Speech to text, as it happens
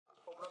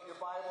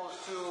Bibles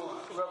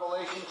to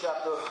Revelation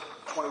chapter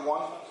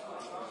 21.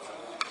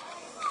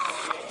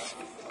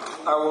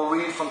 I will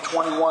read from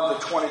 21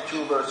 to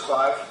 22, verse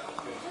 5.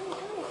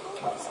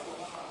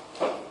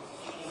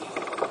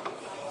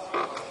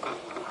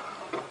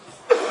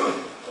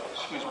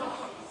 Excuse me.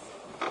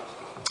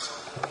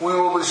 We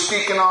will be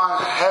speaking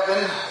on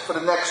heaven for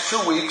the next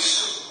 2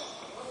 weeks.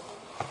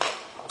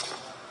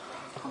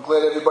 I'm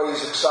glad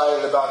everybody's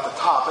excited about the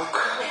topic.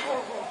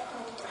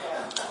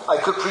 I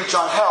could preach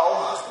on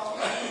hell.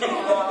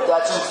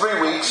 That's in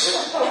 3 weeks.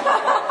 So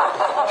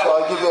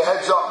I'll give you a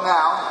heads up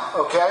now,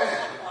 okay?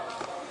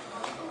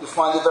 You'll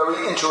find it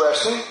very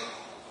interesting.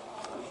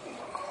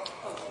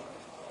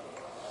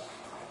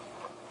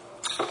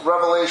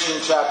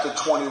 Revelation chapter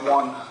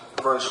 21,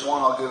 verse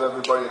 1. I'll give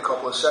everybody a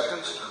couple of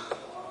seconds.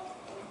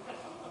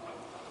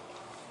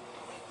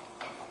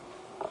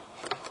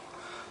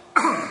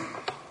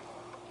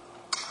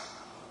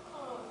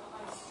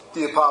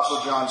 The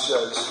Apostle John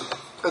says,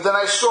 "Then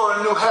I saw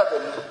a new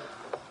heaven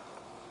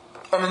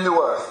and a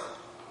new earth.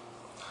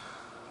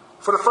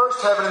 For the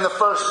first heaven and the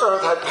first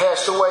earth had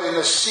passed away, and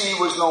the sea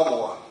was no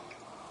more.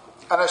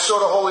 And I saw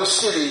the holy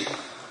city,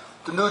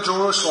 the new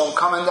Jerusalem,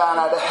 coming down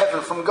out of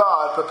heaven from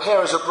God,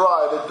 prepared as a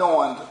bride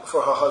adorned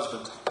for her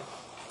husband.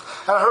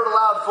 And I heard a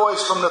loud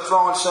voice from the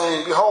throne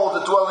saying, 'Behold,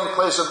 the dwelling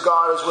place of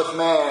God is with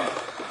man,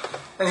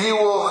 and he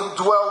will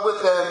dwell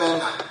with them,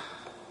 and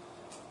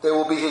they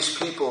will be his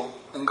people,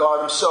 and God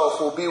himself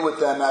will be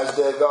with them as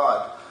their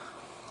God.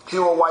 He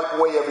will wipe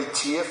away every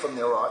tear from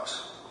their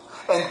eyes,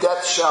 and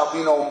death shall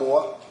be no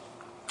more.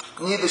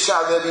 Neither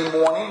shall there be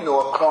mourning,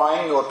 nor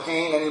crying, nor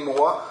pain any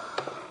more,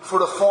 for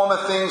the former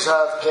things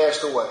have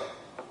passed away.'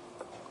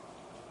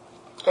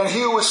 And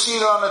he who was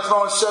seated on the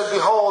throne said,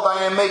 'Behold,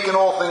 I am making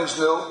all things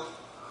new.'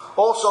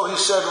 Also he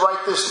said,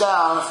 'Write this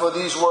down, for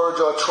these words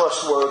are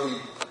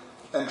trustworthy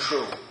and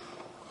true.'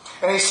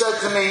 And he said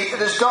to me,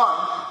 'It is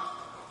done.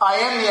 I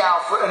am the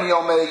Alpha and the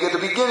Omega, the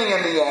beginning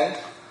and the end.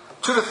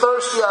 To the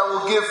thirsty I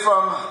will give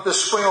from the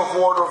spring of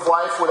water of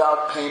life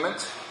without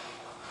payment.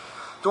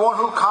 The one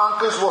who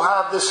conquers will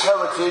have this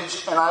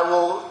heritage, and I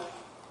will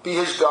be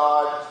his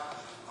God,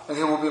 and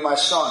he will be my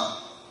son.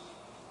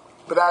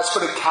 But as for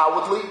the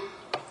cowardly,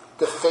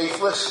 the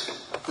faithless,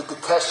 the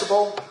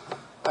detestable,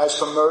 as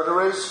for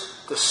murderers,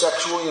 the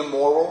sexually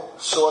immoral,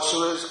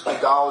 sorcerers,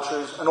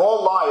 idolaters, and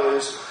all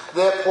liars,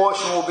 their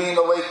portion will be in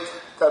the lake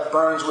that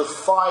burns with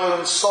fire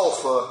and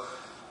sulfur,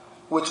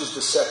 which is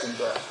the second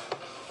death.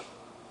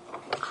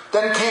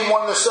 Then came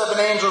one of the 7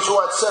 angels who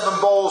had 7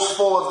 bowls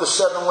full of the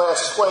 7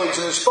 last plagues,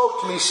 and he spoke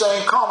to me,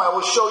 saying, 'Come, I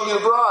will show you the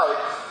bride,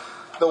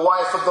 the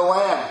wife of the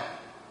Lamb.'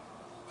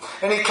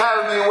 And he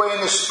carried me away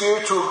in the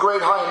spirit to a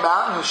great high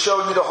mountain, and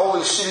showed me the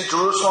holy city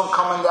Jerusalem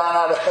coming down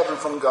out of heaven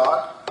from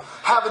God,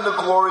 having the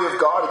glory of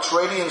God, its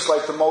radiance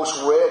like the most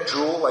rare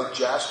jewel, like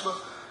jasper,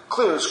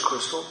 clear as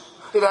crystal.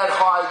 It had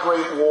high,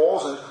 great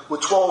walls, and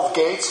with 12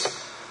 gates.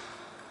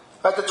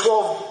 At the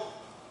 12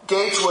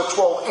 gates were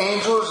 12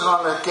 angels, and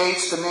on the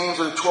gates the names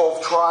of the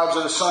 12 tribes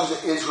of the sons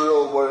of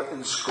Israel were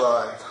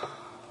inscribed.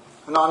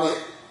 And on the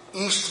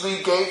east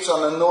 3 gates,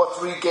 on the north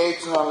 3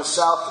 gates, and on the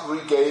south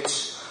 3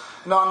 gates,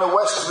 and on the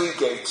west 3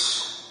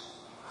 gates.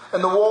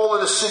 And the wall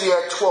of the city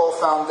had 12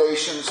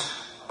 foundations,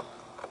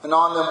 and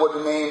on them were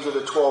the names of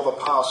the 12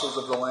 apostles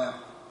of the Lamb.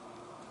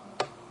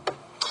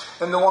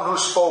 And the one who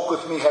spoke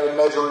with me had a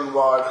measuring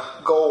rod,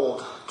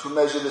 gold, to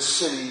measure the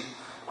city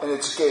and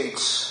its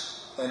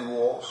gates and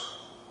walls.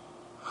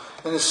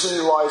 And the city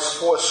lies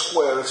 4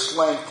 square, its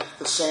length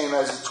the same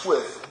as its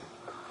width.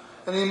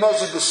 And he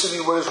measured the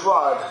city with his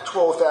rod,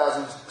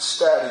 12,000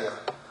 stadia.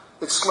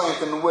 Its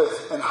length and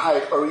width and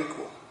height are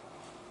equal.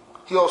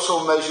 He also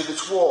measured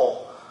its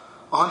wall,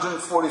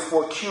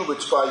 144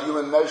 cubits by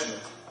human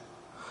measurement,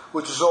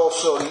 which is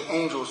also the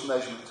angel's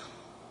measurement.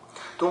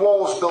 The wall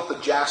was built of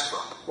jasper,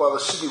 while the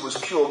city was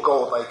pure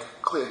gold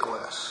like clear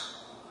glass.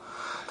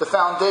 The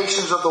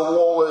foundations of the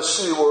wall of the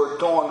city were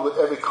adorned with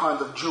every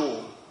kind of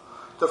jewel.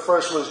 The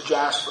first was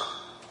jasper,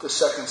 the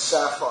second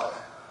sapphire,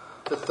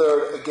 the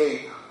third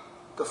agate,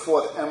 the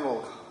fourth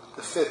emerald,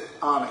 the fifth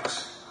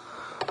onyx,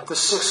 the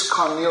 6th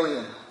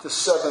carnelian, the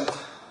 7th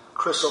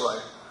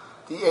chrysolite,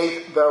 the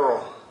 8th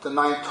beryl, the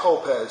 9th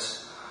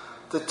topaz,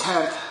 the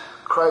 10th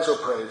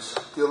chrysoprase,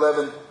 the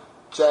 11th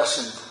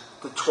jacinth,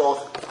 the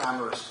 12th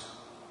amethyst.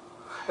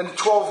 And the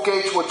 12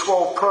 gates were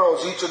 12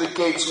 pearls, each of the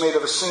gates made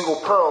of a single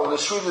pearl, and the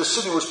street of the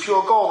city was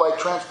pure gold like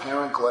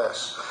transparent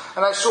glass.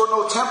 And I saw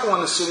no temple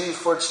in the city,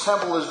 for its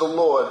temple is the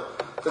Lord,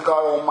 the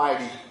God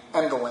Almighty,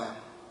 and the Lamb.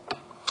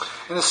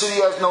 And the city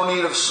has no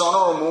need of sun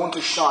or moon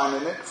to shine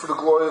in it, for the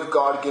glory of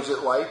God gives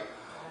it light,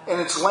 and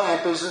its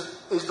lamp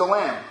is the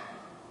Lamb.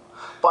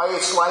 By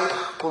its light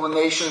will the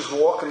nations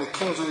walk, and the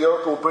kings of the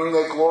earth will bring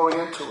their glory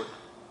into it.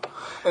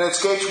 And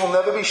its gates will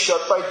never be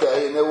shut by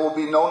day, and there will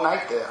be no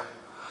night there.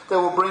 They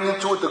will bring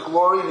into it the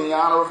glory and the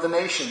honor of the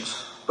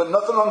nations, but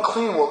nothing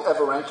unclean will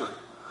ever enter it,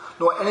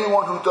 nor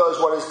anyone who does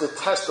what is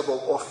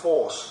detestable or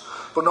false,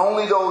 but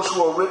only those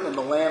who are written in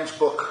the Lamb's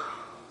book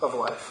of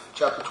life.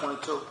 Chapter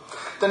 22.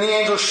 Then the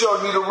angel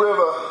showed me the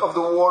river of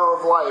the water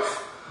of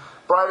life,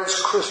 bright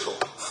as crystal,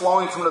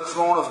 flowing from the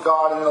throne of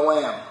God and the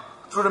Lamb.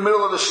 Through the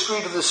middle of the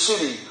street of the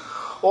city,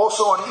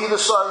 also on either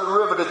side of the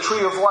river, the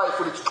tree of life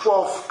with its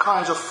 12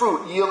 kinds of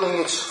fruit, yielding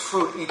its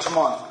fruit each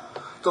month.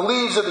 The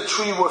leaves of the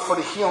tree were for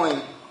the healing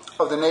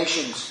of the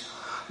nations.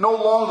 No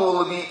longer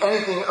will there be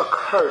anything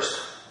accursed,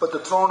 but the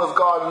throne of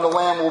God and the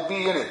Lamb will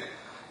be in it,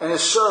 and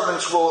his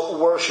servants will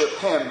worship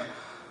him.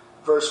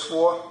 Verse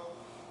 4,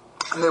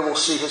 and they will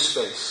see his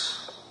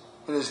face,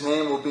 and his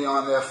name will be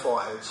on their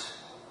foreheads.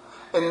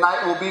 And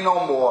night will be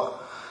no more.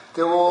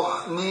 They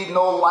will need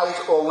no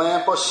light or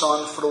lamp or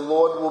sun, for the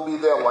Lord will be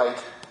their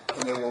light,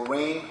 and they will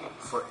reign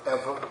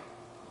forever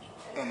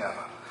and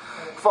ever.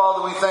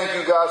 Father, we thank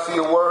you, God, for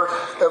your word,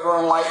 ever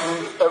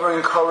enlightening, ever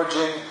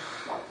encouraging,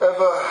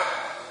 ever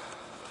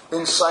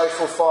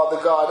insightful, Father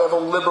God, ever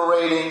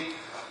liberating,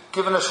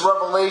 giving us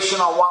revelation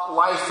on what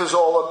life is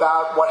all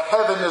about, what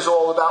heaven is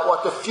all about,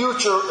 what the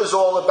future is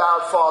all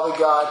about, Father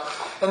God.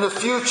 And the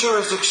future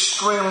is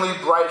extremely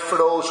bright for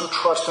those who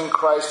trust in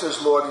Christ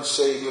as Lord and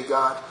Savior,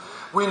 God.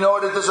 We know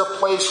that there's a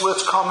place where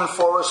it's coming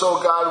for us,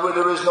 oh God, where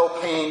there is no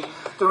pain,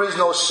 there is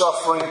no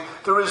suffering,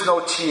 there is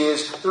no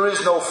tears, there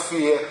is no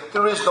fear,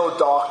 there is no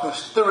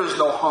darkness, there is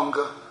no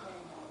hunger,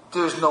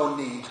 there is no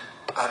need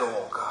at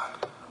all, God.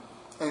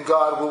 And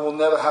God, we will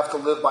never have to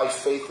live by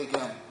faith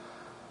again,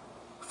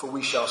 for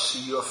we shall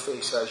see your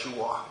face as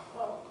you are.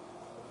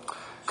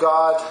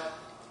 God,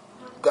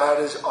 that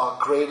is our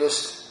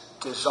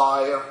greatest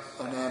desire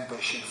and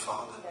ambition,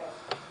 Father.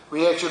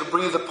 We ask you to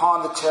breathe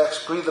upon the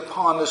text, breathe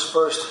upon this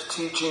first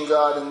teaching,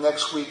 God, and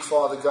next week,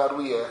 Father God,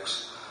 we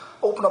ask,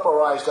 open up our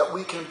eyes that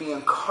we can be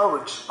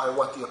encouraged by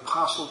what the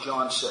Apostle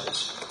John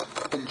says.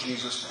 In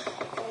Jesus' name.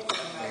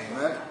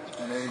 Amen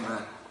and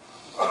amen.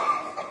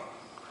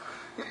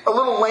 A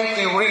little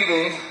lengthy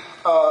reading.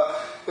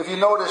 If you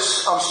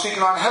notice, I'm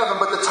speaking on heaven,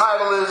 but the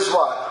title is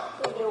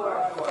what? The New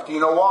Earth. Do you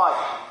know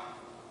why?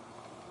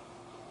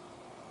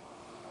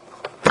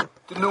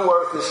 The new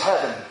earth is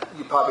heaven.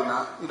 You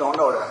don't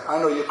know that. I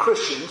know you're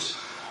Christians,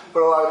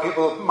 but a lot of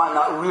people might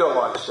not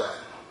realize that.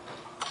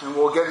 And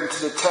we'll get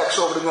into the text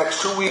over the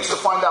next 2 weeks to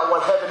find out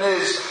what heaven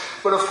is.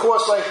 But of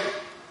course, like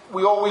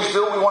we always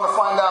do, we want to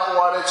find out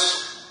what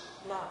it's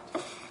not.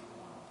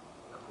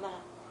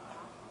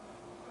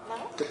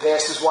 The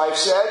pastor's wife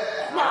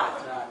said? No.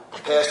 The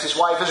pastor's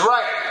wife is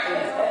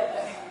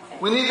right.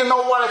 We need to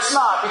know what it's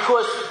not,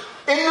 because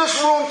in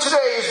this room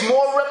today is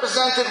more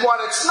represented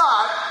what it's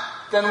not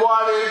than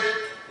what it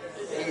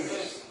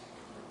is.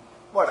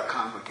 What a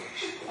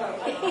congregation.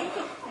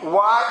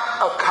 What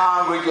a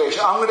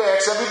congregation. I'm going to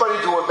ask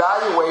everybody to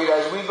evaluate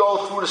as we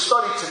go through the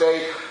study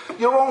today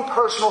your own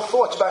personal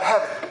thoughts about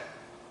heaven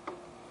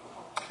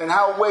and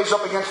how it weighs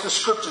up against the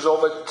scriptures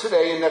over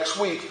today and next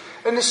week,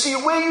 and to see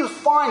where you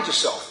find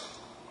yourself.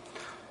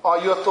 Are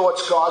your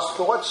thoughts God's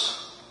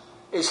thoughts?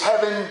 Is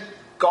heaven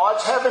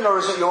God's heaven, or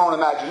is it your own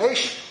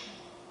imagination?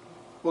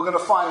 We're going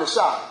to find this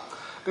out.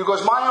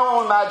 Because my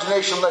own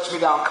imagination lets me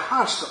down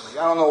constantly.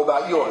 I don't know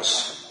about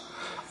yours.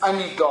 I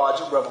need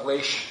God's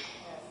revelation,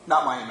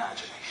 not my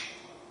imagination.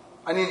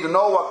 I need to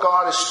know what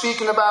God is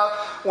speaking about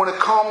when it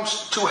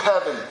comes to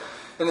heaven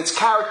and its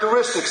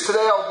characteristics.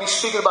 Today I'll be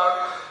speaking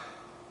about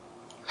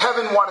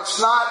heaven, what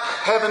it's not,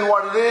 heaven,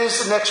 what it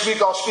is. Next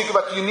week I'll speak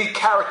about the unique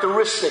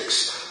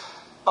characteristics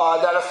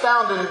that are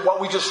found in what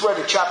we just read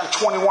in chapter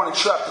 21 and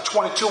chapter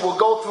 22. We'll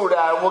go through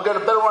that and we'll get a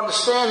better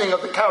understanding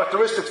of the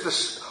characteristics,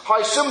 this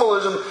high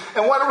symbolism,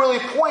 and what it really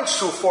points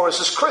to for us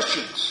as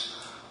Christians.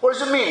 What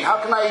does it mean? How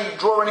can I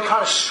draw any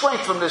kind of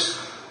strength from this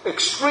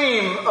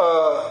extreme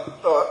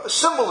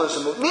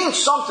symbolism? It means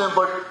something,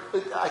 but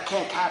I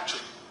can't capture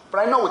it.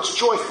 But I know it's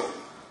joyful.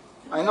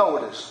 I know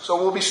it is. So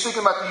we'll be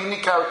speaking about the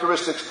unique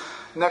characteristics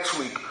next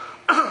week.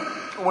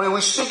 When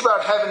we speak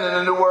about heaven and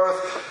the new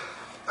earth,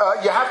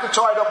 you have to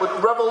tie it up with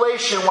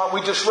Revelation, what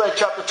we just read,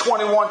 chapter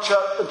 21,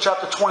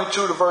 chapter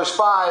 22 to verse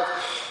 5,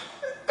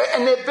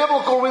 and their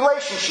biblical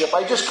relationship.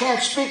 I just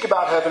can't speak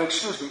about heaven,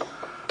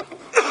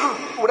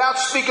 without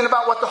speaking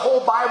about what the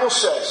whole Bible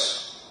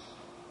says.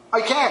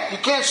 I can't. You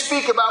can't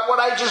speak about what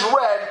I just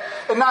read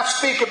and not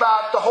speak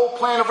about the whole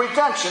plan of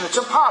redemption. It's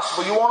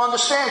impossible. You won't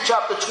understand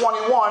chapter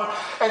 21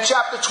 and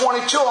chapter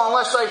 22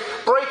 unless I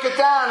break it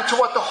down into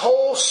what the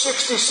whole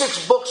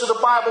 66 books of the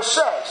Bible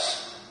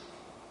says.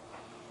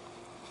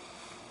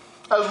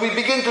 As we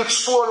begin to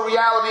explore the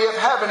reality of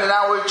heaven and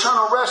our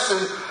eternal rest,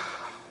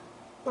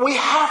 we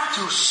have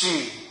to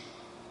see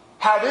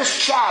how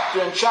this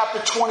chapter in chapter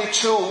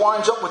 22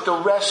 lines up with the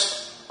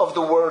rest of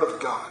the Word of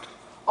God.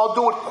 I'll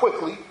do it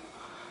quickly.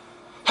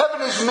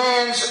 Heaven is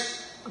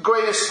man's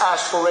greatest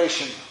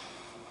aspiration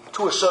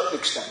to a certain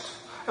extent.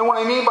 And what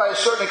I mean by a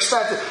certain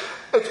extent,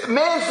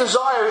 man's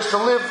desire is to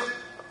live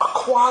a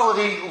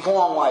quality,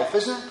 long life,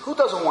 isn't it? Who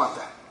doesn't want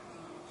that?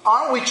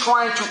 Aren't we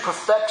trying to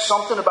perfect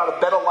something about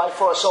a better life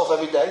for ourselves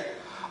every day?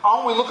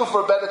 Aren't we looking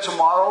for a better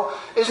tomorrow?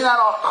 Isn't that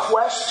our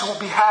quest to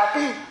be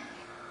happy?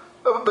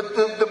 But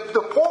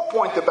the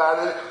point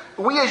about it,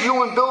 we as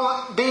human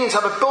beings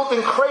have a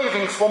built-in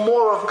craving for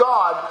more of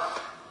God,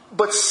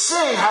 but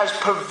sin has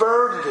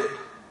perverted it.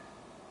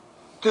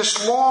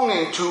 This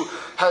longing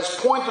has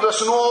pointed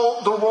us in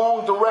all the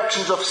wrong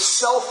directions of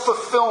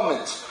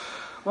self-fulfillment.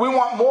 We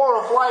want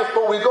more of life,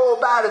 but we go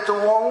about it the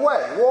wrong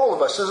way. All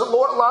of us. There's a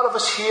lot of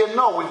us here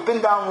know we've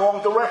been down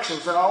wrong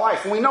directions in our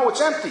life, and we know it's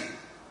empty.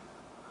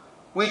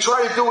 We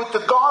try to do it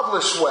the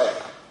godless way.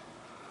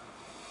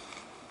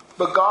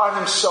 But God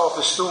himself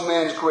is still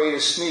man's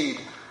greatest need,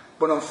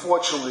 but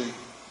unfortunately,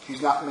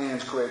 he's not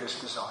man's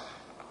greatest desire.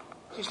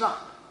 He's not.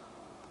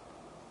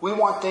 We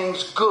want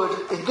things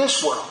good in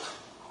this world,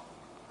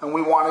 and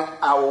we want it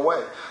our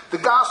way. The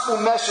gospel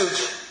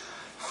message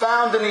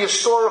found in the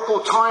historical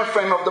time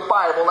frame of the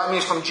Bible, that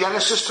means from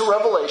Genesis to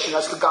Revelation,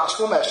 that's the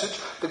gospel message.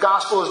 The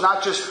gospel is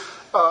not just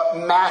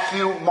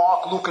Matthew,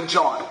 Mark, Luke, and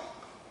John.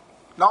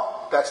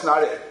 No, that's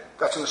not it.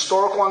 That's an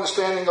historical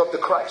understanding of the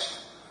Christ.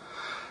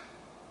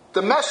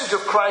 The message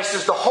of Christ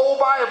is the whole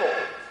Bible,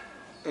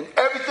 and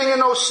everything in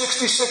those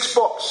 66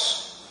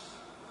 books.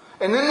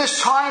 And in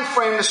this time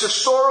frame, this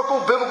historical,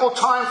 biblical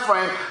time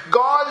frame,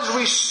 God is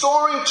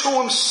restoring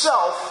to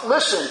himself,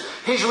 listen,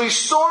 he's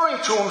restoring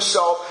to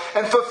himself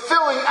and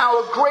fulfilling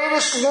our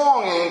greatest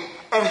longing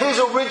and his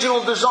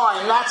original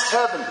design. That's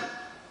heaven.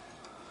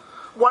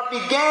 What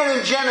began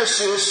in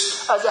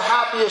Genesis as a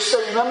happy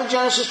estate. Remember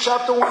Genesis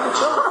chapter 1 and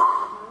 2?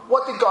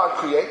 What did God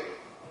create?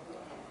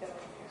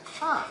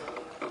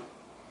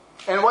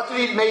 And what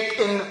did he make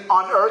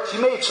on earth? He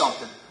made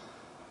something.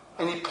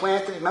 And he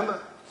planted, remember?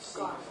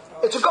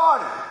 It's a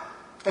garden.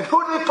 And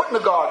who did he put in the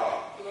garden?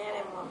 Man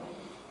and woman.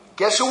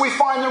 Guess who we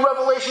find in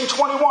Revelation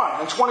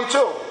 21 and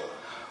 22?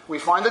 We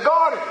find the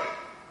garden.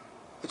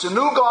 It's a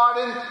new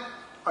garden,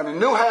 and a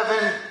new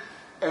heaven,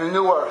 and a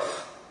new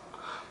earth.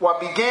 What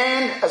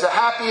began as a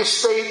happy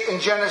estate in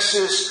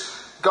Genesis,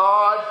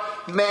 God,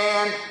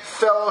 man,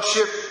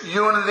 fellowship,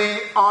 unity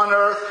on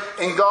earth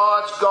in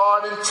God's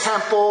garden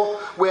temple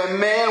where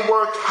man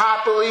worked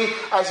happily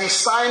as he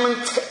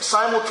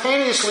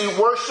simultaneously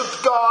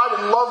worshipped God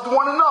and loved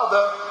one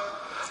another,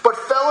 but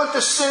fell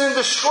into sin and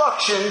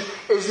destruction,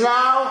 is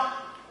now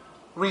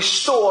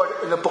restored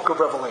in the book of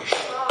Revelation.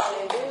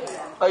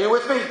 Are you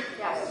with me?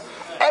 Yes.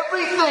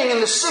 Everything in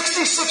the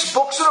 66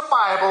 books of the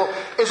Bible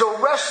is a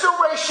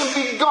restoration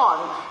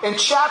begun. In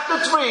chapter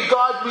 3,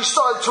 God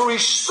started to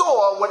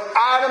restore what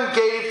Adam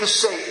gave to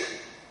Satan.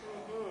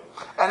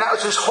 And that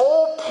was his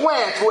whole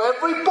plan through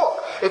every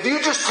book. If you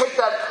just take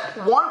that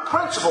one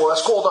principle,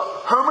 that's called a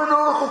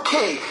hermeneutical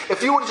key.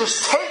 If you would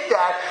just take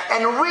that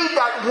and read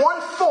that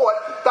one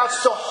thought,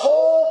 that's the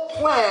whole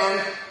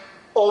plan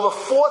over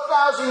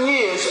 4,000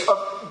 years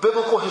of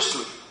biblical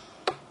history.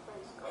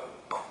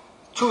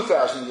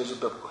 2,000 years of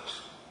biblical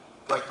history.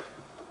 Like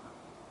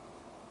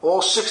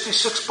all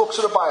 66 books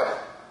of the Bible.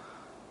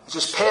 It's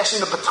just passing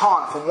the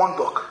baton from one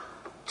book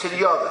to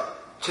the other,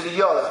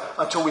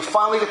 until we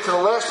finally get to the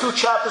last 2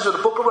 chapters of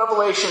the book of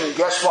Revelation, and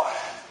guess what?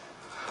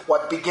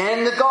 What began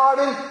in the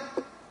garden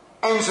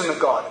ends in the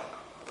garden.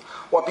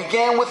 What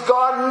began with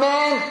God and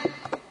man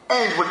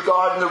ends with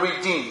God and the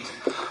redeemed.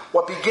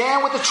 What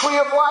began with the tree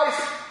of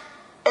life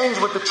ends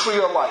with the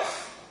tree of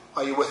life.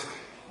 Are you with me?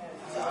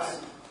 Yes.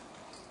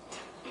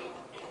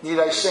 Need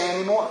I say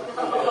any more?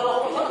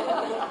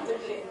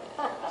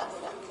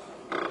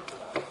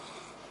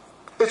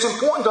 It's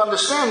important to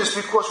understand this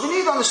because we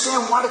need to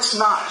understand what it's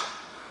not.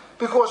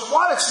 Because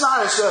what it's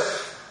not is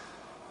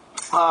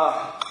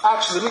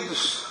actually, let me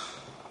just...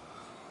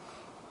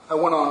 I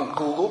went on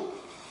Google.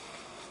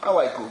 I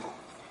like Google.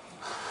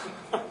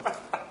 I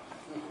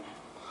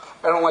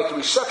don't like the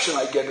reception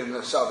I get in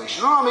the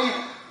Salvation Army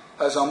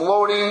as I'm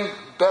loading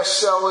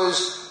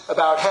bestsellers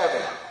about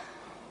heaven.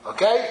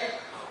 Okay?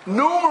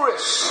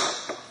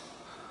 Numerous.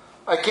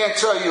 I can't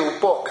tell you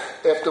book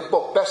after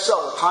book.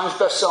 Bestseller. Times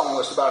best-selling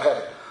list about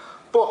heaven.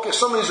 Book.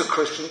 Some of these are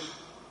Christians.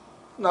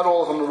 Not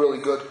all of them are really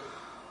good.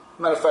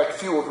 Matter of fact,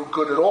 few of them are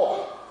good at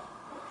all.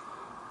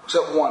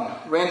 Except one.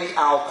 Randy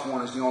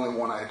Alcorn is the only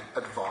one I'd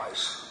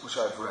advise, which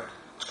I've read.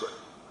 It's good.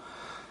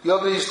 The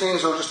other these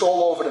things are just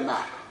all over the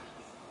map.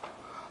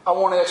 I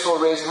won't ask for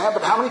a raising hand,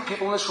 but how many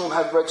people in this room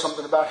have read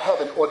something about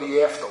heaven or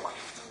the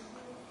afterlife?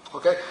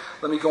 Okay?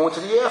 Let me go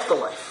into the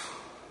afterlife.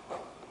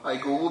 I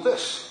Googled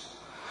this.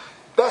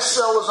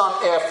 Bestsellers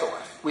on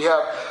afterlife. We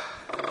have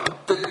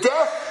the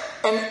Death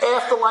and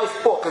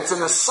Afterlife book. It's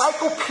an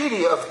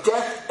encyclopedia of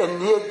death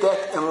and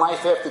near-death and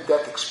life after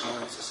death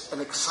experiences. An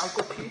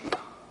encyclopedia.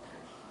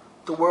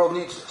 The world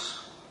needs this.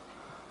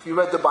 If you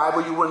read the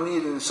Bible, you wouldn't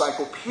need an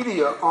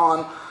encyclopedia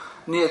on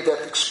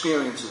near-death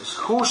experiences.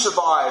 Who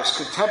survives?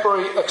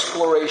 Contemporary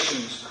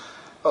explorations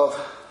of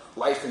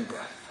life and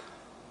death.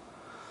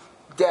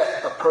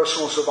 Death, a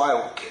personal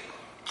survival kit.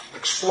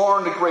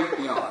 Exploring the great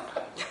beyond.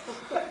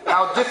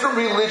 How different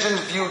religions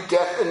view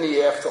death and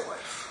the afterlife.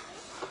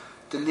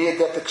 The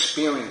near-death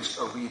experience,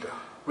 a reader.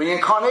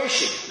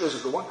 Reincarnation, there's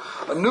a good one.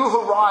 A new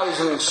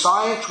horizon in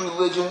science,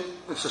 religion,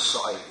 and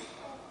society.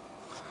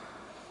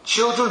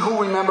 Children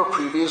who remember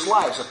previous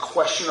lives, a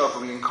question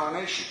of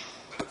reincarnation.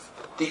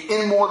 The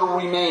immortal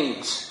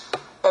remains,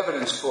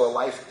 evidence for a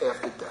life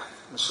after death.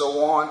 And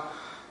so on,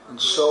 and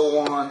so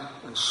on,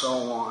 and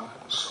so on,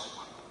 and so on.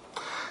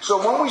 So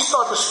when we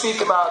start to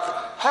speak about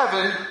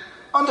heaven,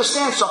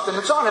 understand something.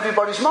 It's on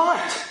everybody's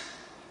mind.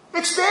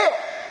 It's there.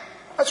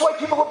 That's why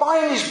people are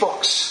buying these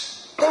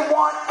books. They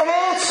want an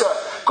answer.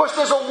 Because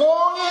there's a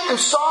longing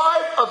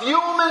inside of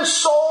human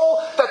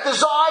soul that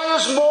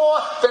desires more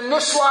than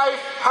this life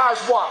has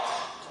what?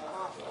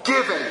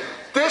 Given.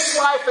 This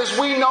life as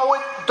we know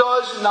it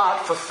does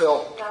not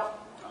fulfill.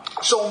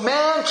 So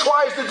man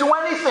tries to do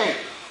anything.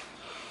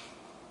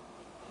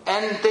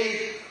 And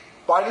they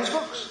buy these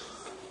books.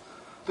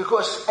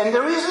 And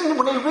there isn't,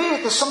 when they read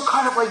it, there's some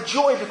kind of like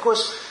joy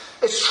because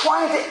it's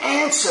trying to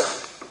answer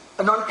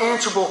an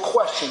unanswerable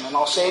question. And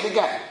I'll say it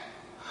again.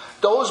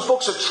 Those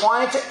books are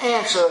trying to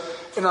answer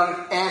an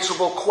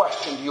unanswerable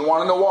question. Do you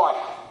want to know why?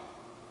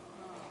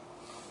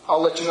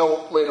 I'll let you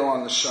know later on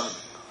in the sermon.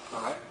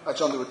 All right? That's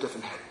under a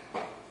different head.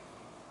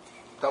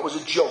 That was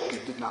a joke. You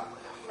did not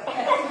laugh.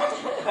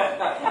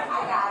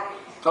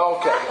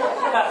 Okay.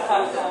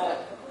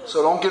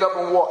 So don't get up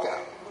and walk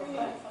out.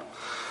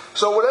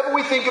 So whatever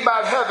we think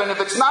about heaven,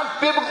 if it's not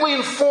biblically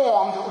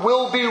informed,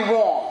 will be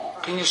wrong.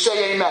 Can you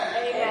say amen?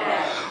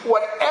 Amen.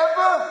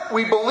 Whatever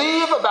we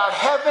believe about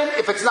heaven,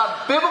 if it's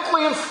not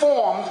biblically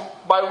informed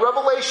by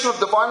revelation of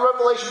divine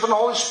revelation from the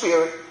Holy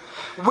Spirit,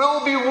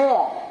 will be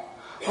wrong.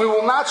 We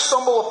will not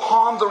stumble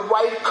upon the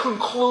right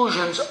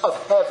conclusions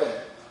of heaven.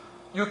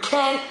 You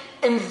can't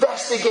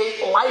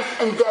investigate life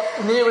and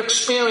death near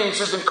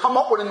experiences and come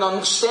up with an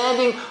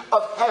understanding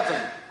of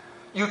heaven.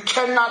 You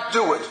cannot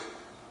do it.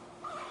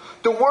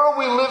 The world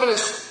we live in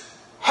is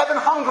heaven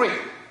hungry.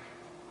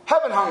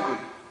 Heaven hungry.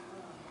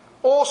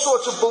 All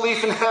sorts of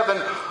belief in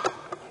heaven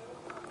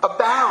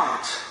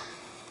abound.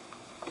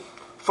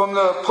 From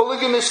the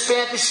polygamous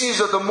fantasies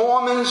of the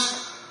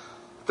Mormons,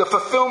 the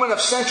fulfillment of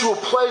sensual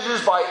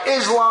pleasures by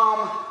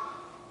Islam,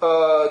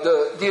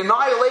 the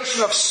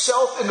annihilation of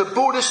self in the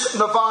Buddhist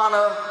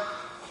nirvana,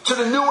 to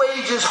the New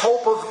Age's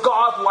hope of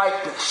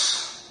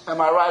God-likeness. Am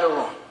I right or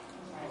wrong?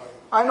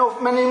 I know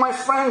many of my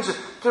friends,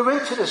 they're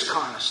into this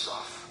kind of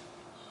stuff.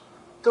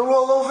 They're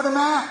all over the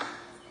map.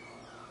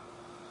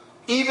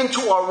 Even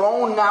to our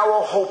own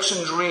narrow hopes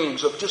and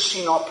dreams of just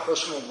seeing our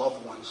personal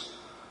loved ones.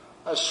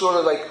 That's sort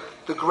of like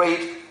the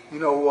great,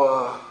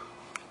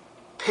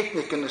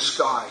 picnic in the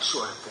sky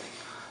sort of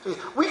thing.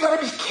 We got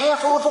to be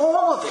careful of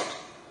all of it.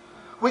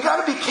 We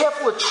got to be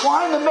careful of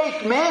trying to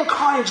make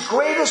mankind's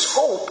greatest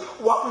hope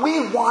what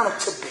we want it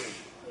to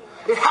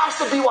be. It has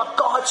to be what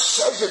God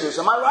says it is.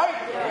 Am I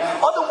right?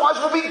 Yeah. Otherwise,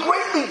 we'll be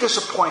greatly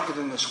disappointed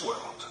in this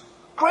world.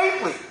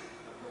 Greatly.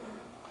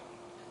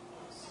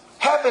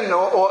 Heaven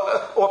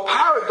or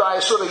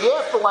paradise or the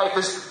afterlife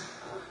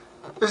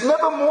is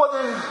never more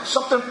than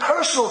something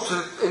personal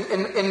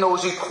in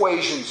those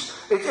equations.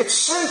 It's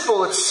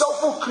sinful. It's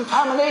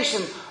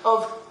self-contamination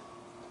of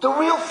the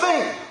real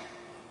thing.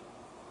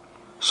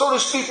 So to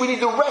speak, we need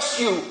to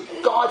rescue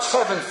God's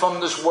heaven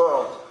from this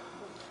world.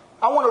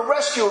 I want to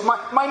rescue it.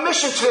 My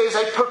mission today as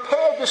I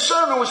prepared this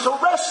sermon was to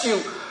rescue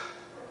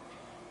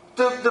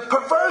the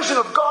perversion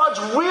of God's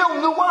real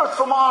new earth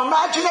from our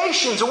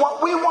imaginations and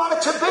what we want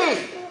it to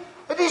be.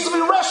 It needs to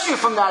be rescued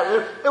from that.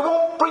 It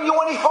won't bring you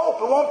any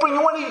hope. It won't bring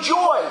you any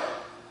joy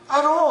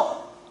at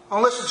all.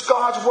 Unless it's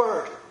God's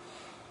word.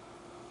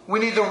 We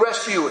need to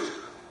rescue it.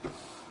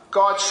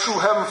 God's true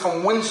heaven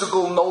from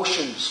whimsical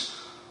notions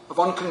of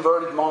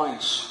unconverted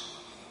minds.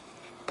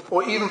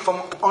 Or even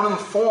from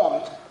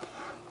uninformed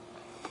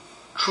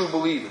true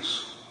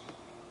believers.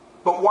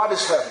 But what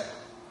is heaven?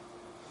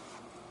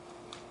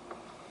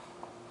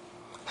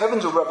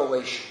 Heaven's a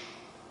revelation.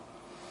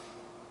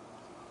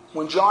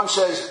 When John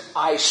says,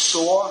 I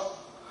saw,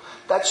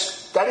 that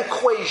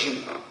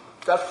equation,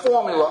 that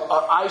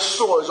formula, I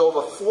saw, is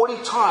over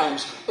 40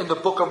 times in the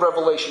book of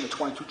Revelation, the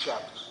 22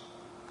 chapters.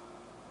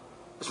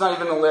 It's not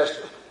even the last,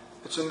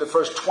 it's in the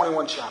first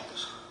 21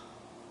 chapters.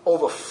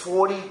 Over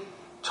 40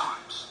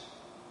 times.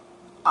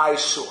 I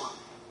saw.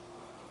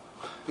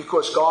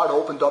 Because God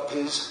opened up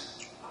His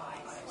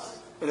eyes.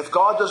 And if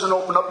God doesn't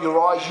open up your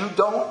eyes, you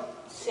don't.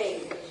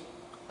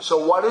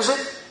 So what is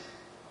it?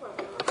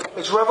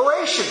 It's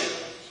revelation.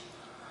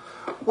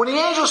 When the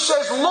angel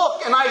says,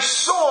 look, and I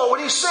saw,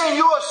 what he's saying,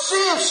 you are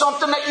seeing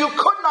something that you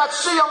could not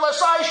see unless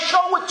I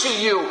show it to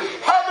you.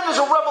 Heaven is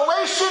a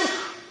revelation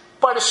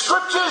by the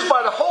scriptures,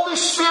 by the Holy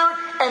Spirit,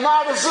 and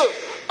that is it.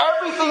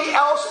 Everything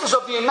else is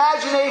of the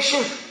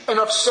imagination and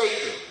of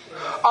Satan.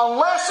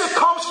 Unless it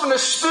comes from the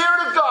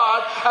Spirit of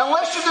God,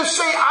 unless you can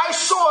say, I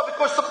saw it,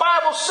 because the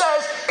Bible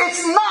says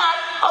it's not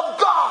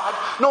of God,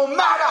 no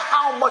matter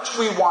how much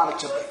we want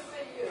it to be.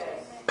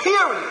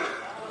 Period.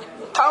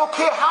 I don't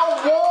care how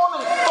warm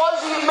and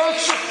fuzzy it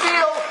makes you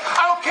feel.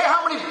 I don't care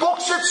how many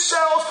books it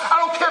sells.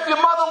 I don't care if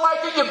your mother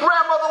likes it, your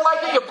grandmother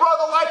likes it, your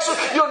brother likes it,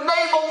 your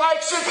neighbor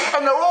likes it,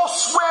 and they're all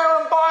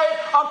swearing by it.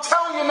 I'm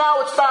telling you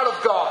now, it's not of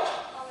God.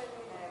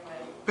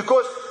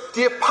 Because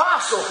the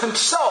apostle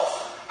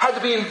himself had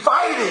to be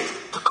invited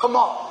to come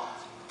up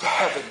to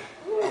heaven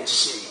and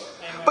see.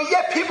 But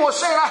yet people are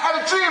saying, I had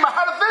a dream, I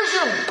had a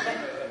vision.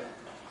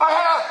 I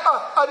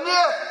had a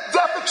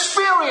near-death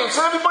experience,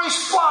 and everybody's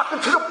flocking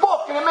to the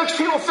book, and it makes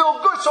people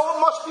feel good, so it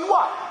must be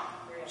what?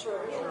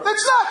 True.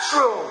 It's not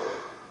true.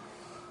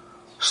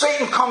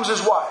 Satan comes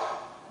as what?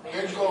 An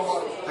angel of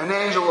light. An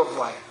angel of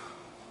light.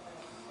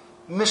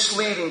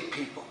 Misleading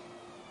people.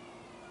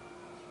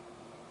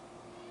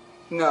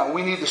 No,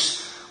 we need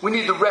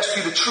to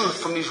rescue the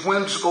truth from these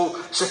whimsical,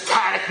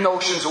 satanic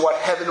notions of what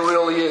heaven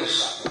really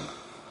is.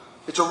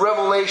 It's a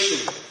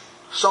revelation,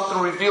 something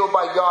revealed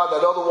by God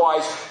that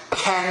otherwise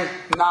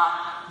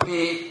cannot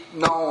be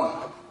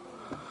known.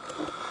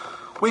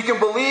 We can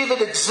believe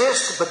it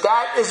exists, but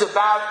that is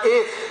about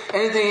it.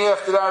 Anything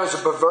after that is a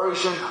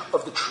perversion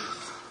of the truth.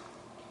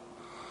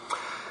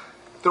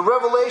 The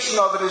revelation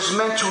of it is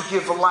meant to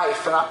give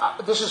life.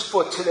 And this is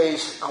for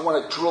today's, I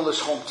want to drill this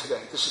home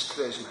today. This is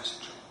today's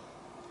message.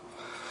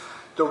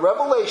 The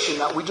revelation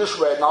that we just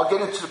read, and I'll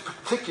get into the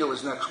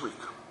particulars next week,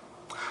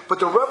 but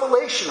the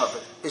revelation of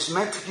it is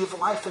meant to give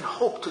life and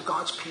hope to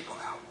God's people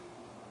now.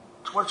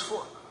 That's what it's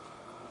for.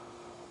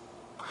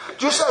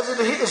 Just as it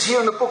is here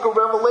in the book of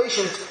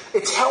Revelation,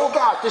 it's held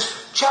out.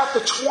 This chapter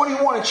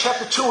 21 and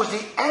chapter 2 is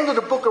the end of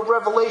the book of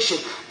Revelation.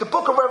 The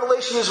book of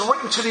Revelation is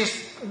written to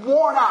these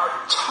worn out,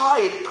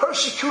 tired,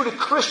 persecuted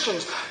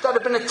Christians that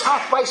have been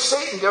attacked by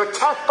Satan. They're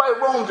attacked by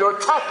Rome. They're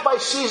attacked by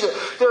Caesar.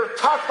 They're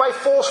attacked by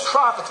false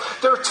prophets.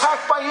 They're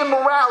attacked by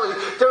immorality.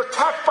 They're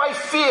attacked by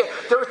fear.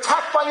 They're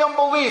attacked by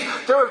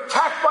unbelief. They're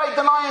attacked by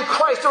denying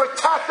Christ. They're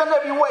attacked in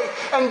every way.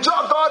 And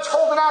God's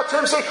holding out to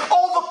them saying,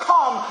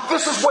 overcome.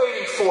 This is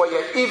waiting for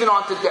you, even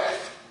unto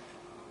death.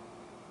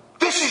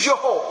 This is your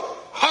hope.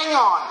 Hang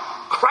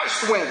on.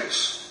 Christ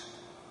wins.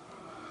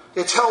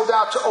 It's held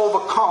out to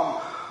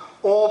overcome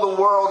all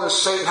the world and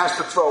Satan has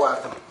to throw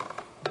at them.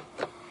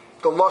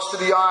 The lust of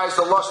the eyes,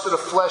 the lust of the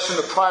flesh, and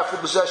the prideful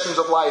possessions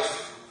of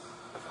life.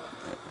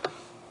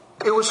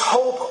 It was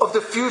hope of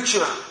the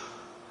future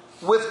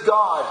with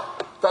God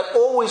that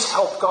always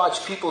helped God's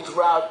people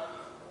throughout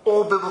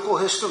all biblical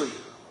history.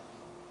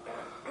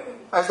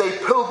 As they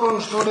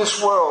pilgrims through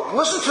this world.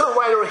 Listen to the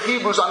writer of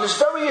Hebrews on this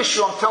very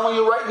issue I'm telling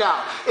you right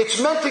now. It's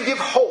meant to give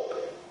hope.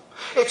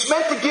 It's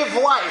meant to give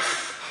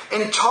life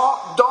in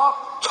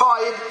dark,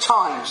 tired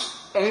times.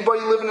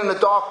 Anybody living in a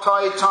dark,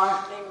 tired time?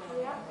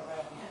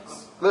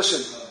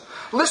 Listen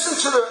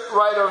to the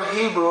writer of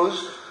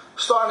Hebrews,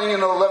 starting in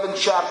the 11th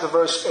chapter,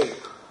 verse 8.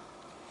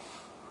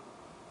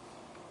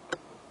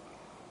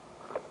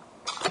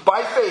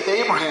 By faith,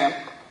 Abraham,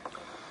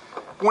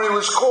 when he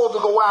was called to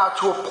go out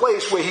to a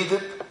place where he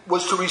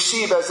was to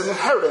receive as an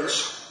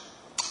inheritance,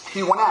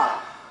 he went out,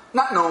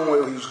 not knowing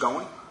where he was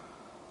going.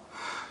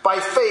 By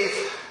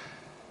faith,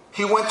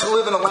 he went to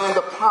live in a land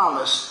of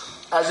promise,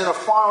 as in a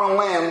foreign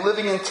land,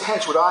 living in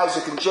tents with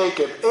Isaac and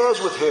Jacob, heirs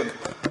with him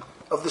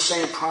of the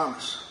same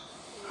promise.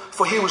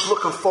 For he was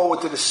looking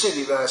forward to the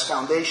city that has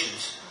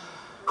foundations,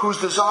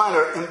 whose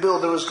designer and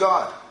builder is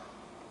God.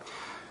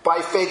 By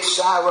faith,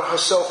 Sarah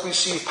herself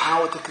received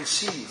power to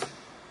conceive,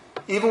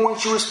 even when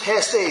she was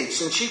past age,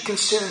 since she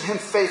considered him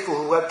faithful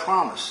who had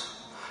promised.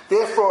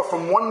 Therefore,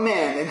 from one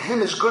man, and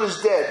him as good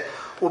as dead,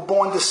 were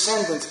born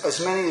descendants as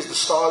many as the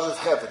stars of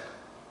heaven,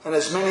 and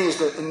as many as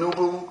the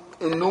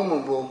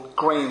innumerable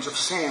grains of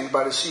sand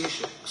by the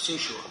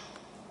seashore.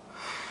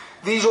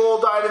 These all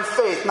died in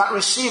faith, not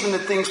receiving the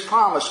things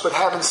promised, but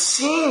having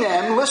seen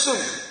them, listen,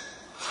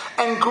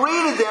 and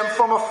greeted them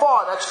from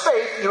afar. That's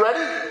faith. You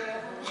ready?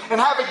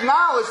 And have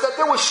acknowledged that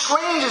there were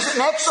strangers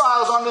and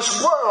exiles on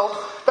this world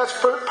that's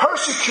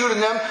persecuting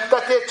them,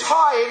 that they're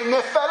tired and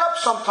they're fed up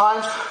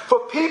sometimes. For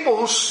people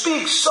who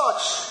speak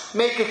such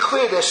make it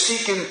clear they're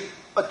seeking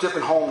a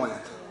different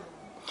homeland.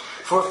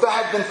 For if they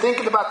had been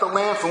thinking about the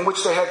land from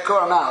which they had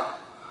gone out,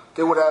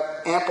 they would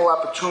have ample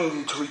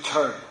opportunity to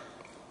return.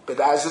 But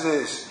as it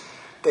is,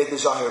 they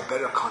desire a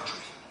better country.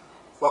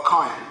 What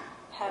kind?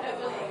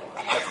 Heavenly. A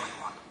heavenly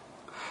one.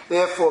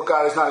 Therefore,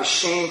 God is not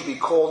ashamed to be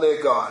called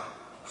their God,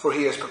 for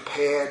he has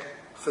prepared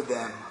for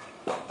them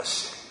a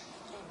city.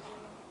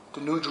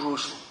 The New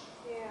Jerusalem.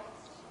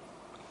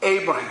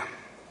 Abraham,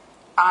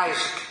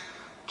 Isaac,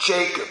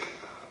 Jacob,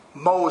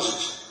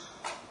 Moses,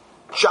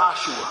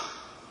 Joshua,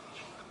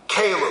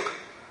 Caleb,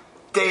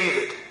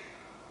 David,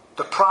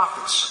 the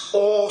prophets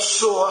all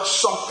saw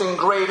something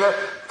greater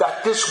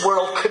that this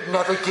world could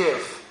never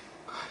give.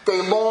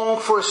 They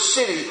longed for a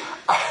city,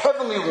 a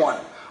heavenly one,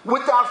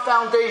 without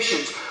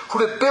foundations, who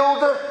the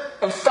builder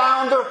and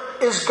founder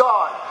is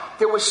God.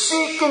 They were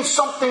seeking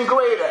something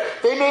greater.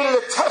 They made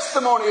it a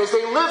testimony as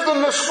they lived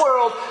in this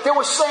world. They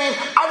were saying,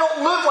 I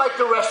don't live like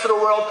the rest of the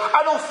world.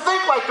 I don't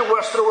think like the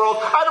rest of the world.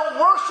 I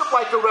don't worship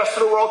like the rest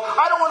of the world.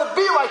 I don't want to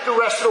be like the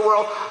rest of the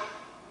world.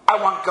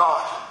 I want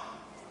God.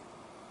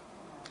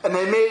 And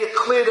they made it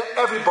clear to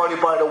everybody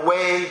by the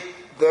way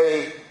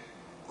they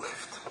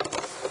lived.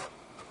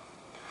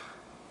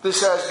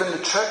 This has been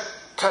the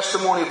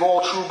testimony of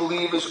all true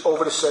believers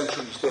over the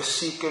centuries. They're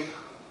seeking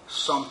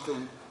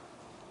something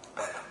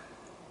better.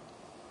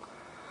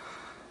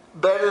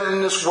 Better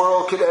than this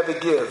world could ever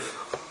give.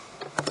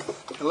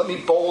 And let me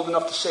be bold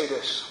enough to say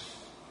this.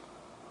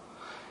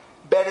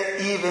 Better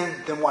even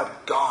than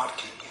what God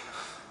can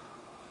give.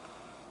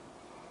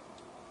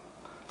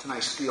 It's a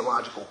nice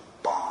theological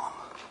bomb.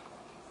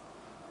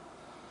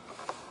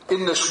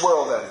 In this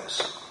world, that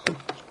is.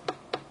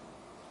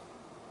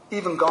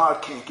 Even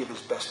God can't give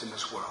his best in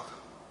this world.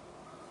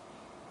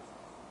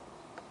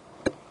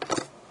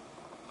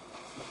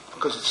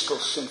 Because it's still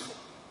sinful.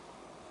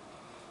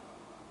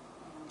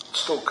 It's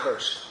still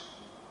cursed.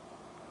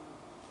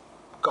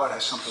 God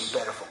has something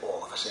better for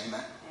all of us.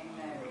 Amen?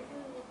 Amen.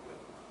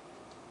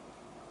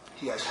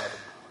 He has heaven.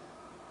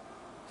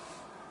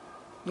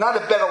 Not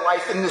a better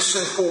life in this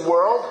sinful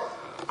world,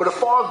 but a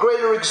far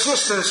greater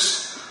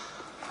existence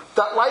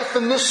that life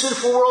in this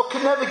sinful world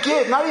can never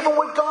give. Not even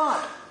with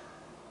God.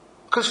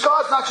 Because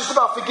God's not just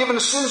about forgiving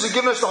the sins and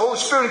giving us the Holy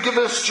Spirit and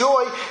giving us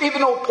joy.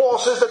 Even though Paul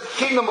says that the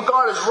kingdom of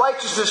God is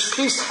righteousness,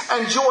 peace,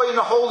 and joy in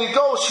the Holy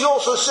Ghost, he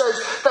also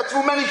says that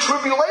through many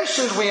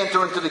tribulations we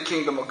enter into the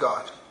kingdom of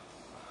God.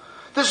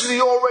 This is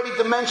the already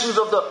dimensions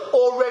of the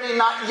already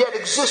not yet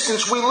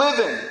existence we live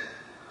in.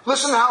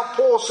 Listen to how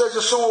Paul says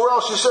it somewhere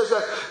else. He says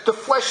that the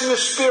flesh and the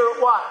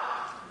spirit, what?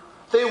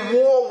 They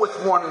war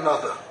with one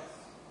another.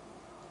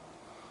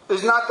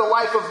 Is not the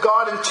life of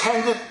God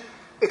intended?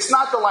 It's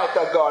not the life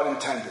that God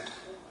intended.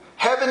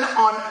 Heaven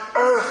on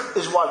earth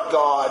is what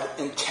God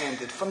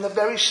intended from the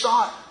very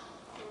start.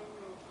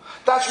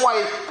 That's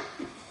why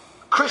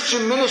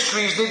Christian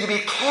ministries need to be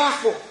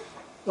careful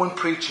when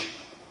preaching.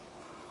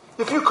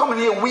 If you come in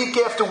here week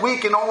after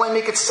week and all I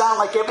make it sound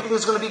like everything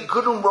is going to be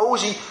good and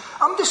rosy,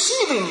 I'm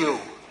deceiving you.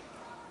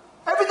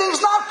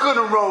 Everything's not good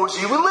and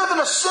rosy. We live in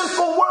a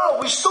sinful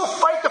world. We still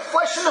fight the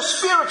flesh and the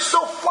spirit.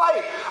 Still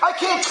fight. I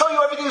can't tell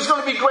you everything's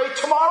going to be great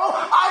tomorrow.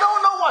 I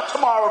don't know what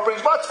tomorrow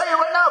brings. But I'll tell you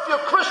right now, if you're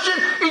a Christian,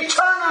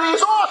 eternity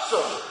is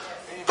awesome.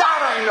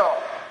 That I know.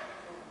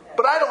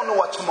 But I don't know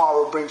what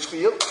tomorrow brings for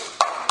you.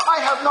 I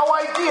have no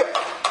idea.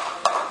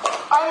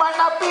 I might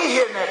not be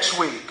here next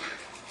week.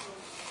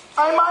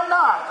 I might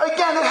not.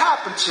 Again, it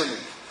happened to me.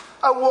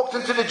 I walked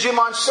into the gym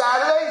on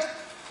Saturday,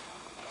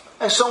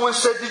 and someone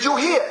said, "Did you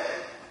hear?"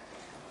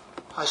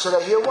 I said,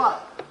 "I hear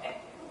what?"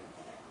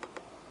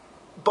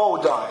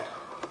 Bo died.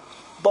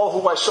 Bo,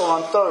 who I saw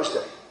on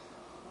Thursday,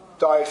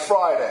 died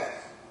Friday.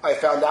 I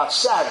found out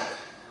Saturday.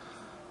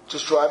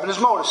 Just driving his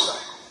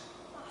motorcycle.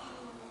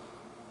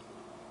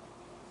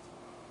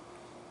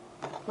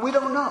 We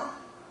don't know.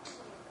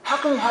 How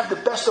can you have the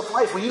best of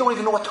life when you don't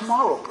even know what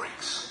tomorrow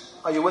brings?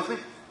 Are you with me?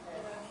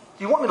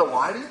 Do you want me to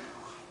lie to you?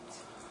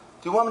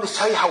 Do you want me to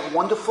tell you how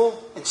wonderful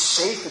and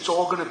safe it's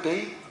all going to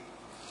be?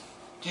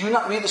 Do you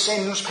not read the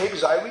same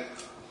newspapers I read?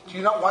 Do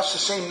you not watch the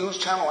same news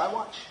channel I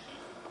watch?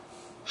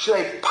 Should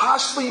I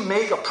possibly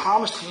make a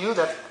promise to you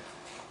that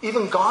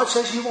even God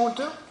says he won't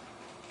do?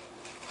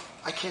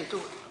 I can't do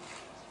it.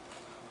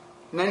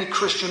 And any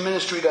Christian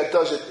ministry that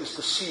does it is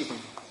deceiving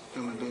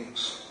human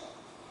beings.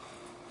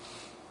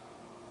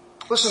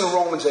 Listen to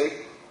Romans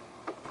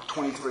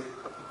 8:23.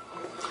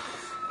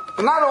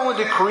 And not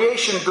only the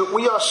creation, but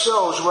we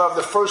ourselves who have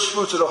the first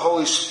fruits of the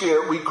Holy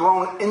Spirit, we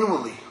groan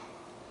inwardly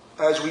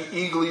as we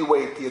eagerly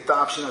wait the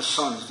adoption as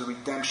sons, the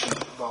redemption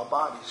of our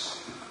bodies.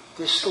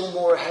 There's still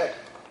more ahead.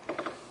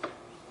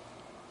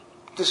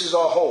 This is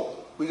our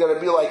hope. We got to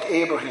be like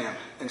Abraham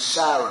and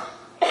Sarah,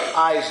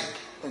 Isaac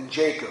and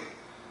Jacob.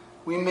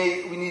 We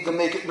need to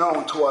make it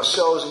known to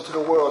ourselves and to the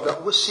world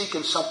that we're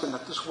seeking something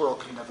that this world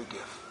can never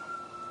give.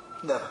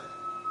 Never.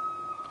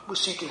 We're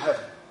seeking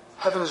heaven.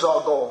 Heaven is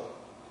our goal.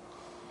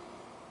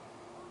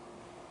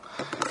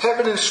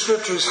 Heaven in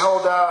Scripture is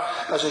held out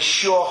as a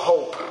sure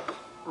hope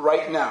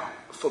right now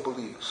for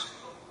believers,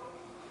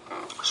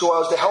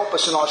 so as to help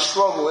us in our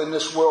struggle in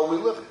this world we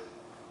live in.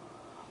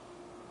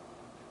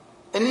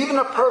 And even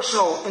the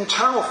personal,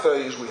 internal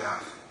failures we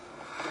have.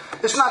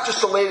 It's not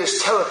just the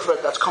latest terror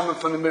threat that's coming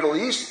from the Middle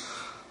East.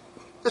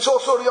 It's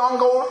also the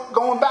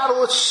ongoing battle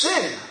with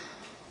sin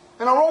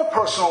in our own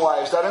personal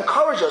lives that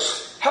encourage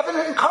us. Heaven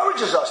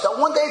encourages us that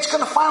one day it's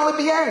going to finally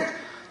be end.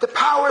 The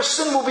power of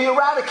sin will be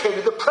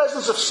eradicated. The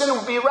presence of sin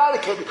will be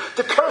eradicated.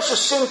 The curse of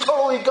sin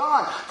totally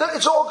gone.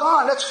 It's all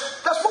gone.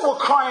 That's what we're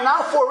crying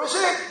out for,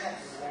 isn't it?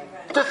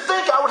 To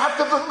think I would have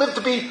to live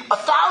to be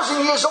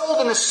 1,000 years old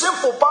in a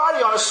sinful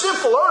body on a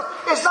sinful earth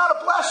is not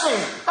a blessing.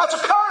 That's a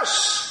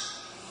curse.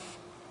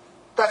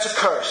 That's a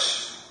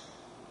curse.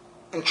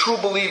 And true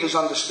believers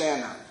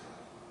understand that.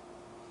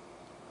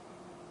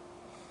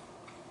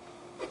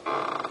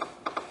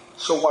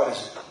 So what is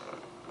it?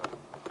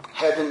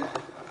 Heaven,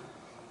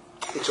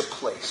 it's a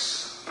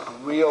place. A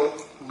real,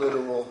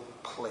 literal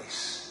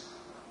place.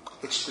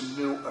 It's the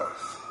new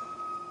earth.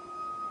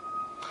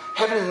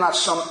 Heaven is not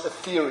some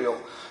ethereal.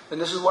 And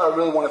this is what I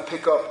really want to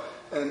pick up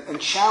and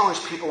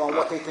challenge people on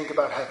what they think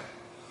about heaven.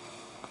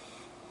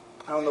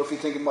 I don't know if you're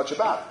thinking much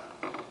about it.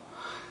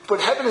 But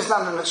heaven is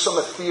not some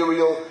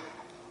ethereal,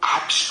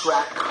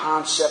 abstract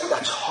concept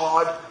that's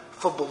hard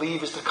for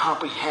believers to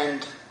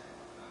comprehend.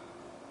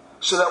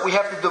 So that we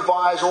have to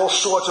devise all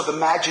sorts of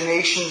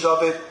imaginations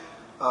of it.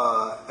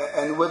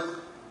 And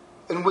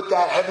with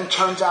that, heaven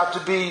turns out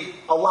to be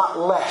a lot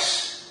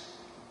less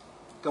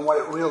than what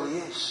it really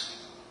is.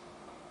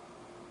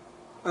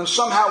 And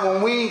somehow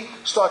when we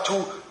start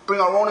to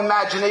bring our own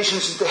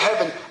imaginations into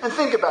heaven, and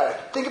think about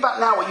it. Think about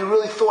now what you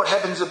really thought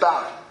heaven's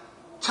about.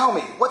 Tell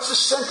me, what's the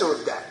center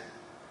of that?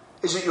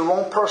 Is it your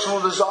own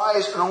personal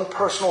desires and own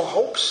personal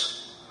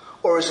hopes?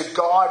 Or is it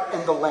God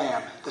and the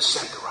Lamb, the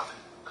center of it?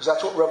 Because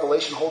that's what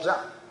Revelation holds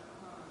out.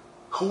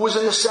 Who is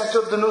in the center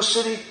of the new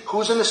city?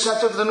 Who's in the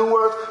center of the new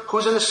earth?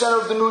 Who's in the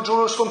center of the new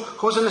Jerusalem?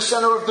 Who's in the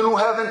center of the new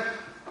heaven?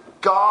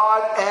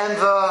 God and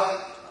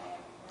the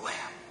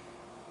Lamb.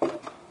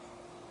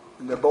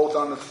 And they're both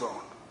on the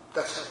throne.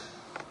 That's heaven.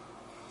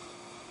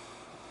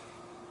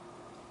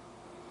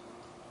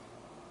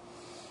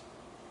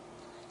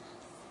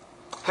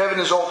 Heaven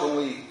is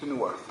ultimately the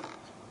new earth.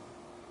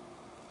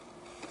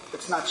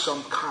 It's not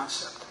some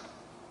concept.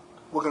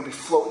 We're going to be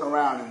floating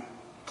around in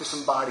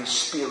disembodied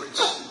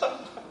spirits.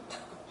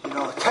 You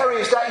know,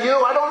 Terry, is that you?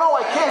 I don't know.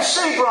 I can't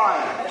see,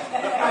 Brian.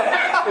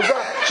 Is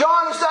that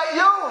John? Is that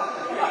you?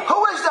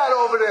 Who is that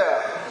over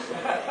there?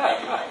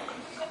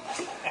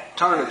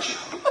 Turn it.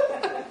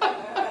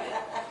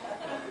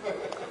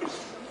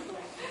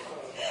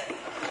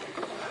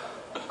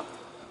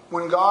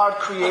 When God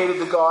created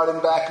the garden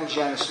back in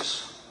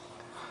Genesis,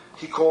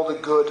 He called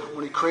it good.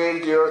 When He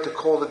created the earth, He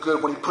called it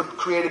good. When He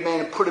created man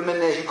and put him in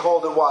there, He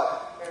called it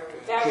what?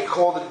 He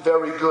called it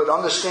very good.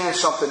 Understand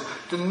something.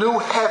 The new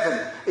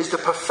heaven is the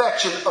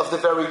perfection of the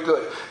very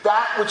good.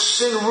 That which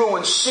sin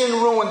ruined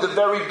the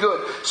very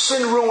good.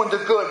 Sin ruined the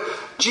good.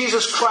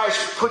 Jesus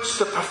Christ puts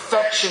the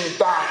perfection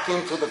back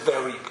into the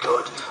very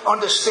good.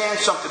 Understand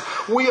something.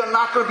 We are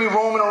not going to be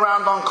roaming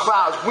around on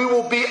clouds. We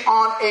will be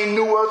on a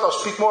new earth. I'll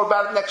speak more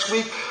about it next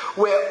week.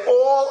 Where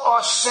all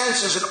our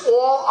senses and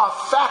all our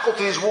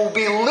faculties will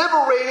be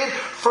liberated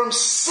from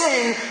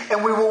sin,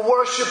 and we will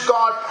worship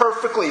God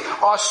perfectly.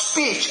 Our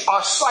speech,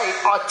 our sight,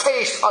 our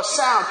taste, our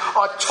sound,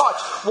 our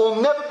touch will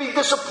never be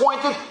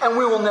disappointed, and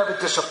we will never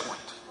disappoint.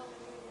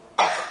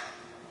 Ever.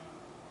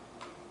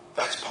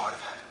 That's part of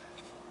heaven.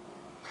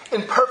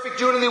 In perfect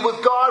unity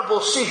with God,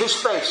 we'll see His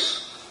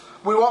face.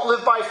 We won't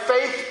live by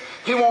faith.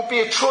 He won't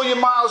be 1 trillion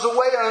miles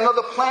away on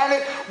another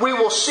planet. We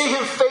will see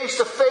Him face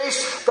to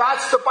face.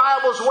 That's the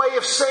Bible's way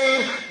of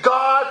saying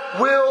God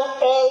will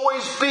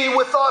always be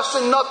with us,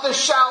 and nothing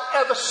shall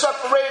ever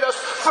separate us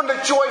from the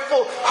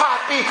joyful,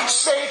 happy,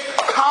 safe,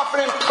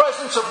 confident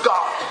presence of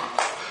God.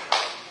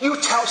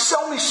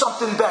 Sell me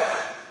something better.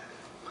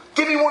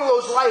 Give me one of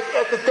those life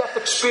after death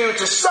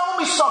experiences. Sell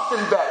me something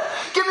better.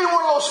 Give me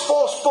one of those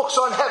false books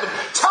on heaven.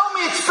 Tell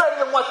me it's better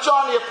than what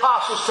John the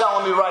Apostle's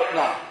telling me right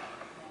now.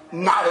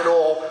 Not at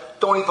all.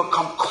 Don't even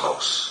come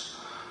close.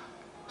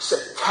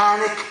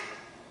 Satanic,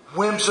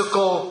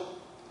 whimsical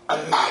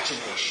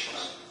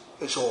imaginations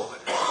is all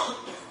it is.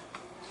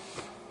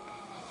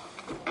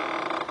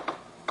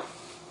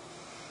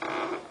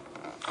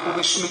 We'll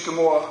be speaking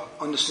more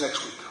on this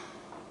next week.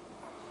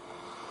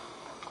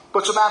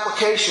 But some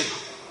application.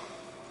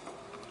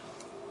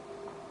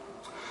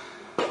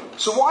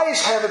 So why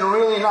is heaven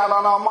really not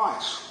on our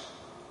minds?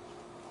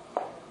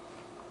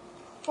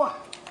 Why?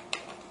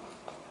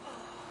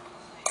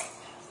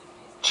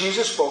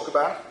 Jesus spoke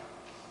about it.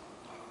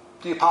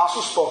 The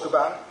apostles spoke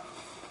about it.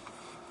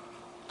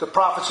 The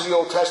prophets of the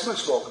Old Testament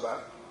spoke about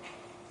it.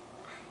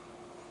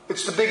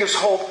 It's the biggest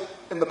hope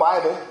in the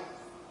Bible.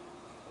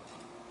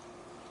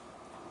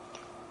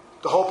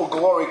 The hope of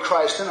glory,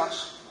 Christ in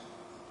us.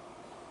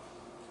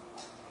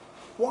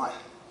 Why?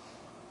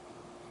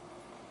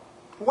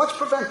 What's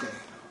preventing it?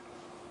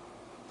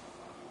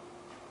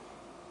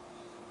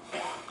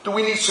 Do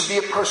we need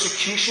severe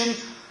persecution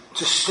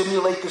to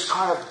stimulate this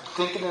kind of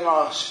thinking in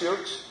our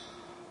spirits?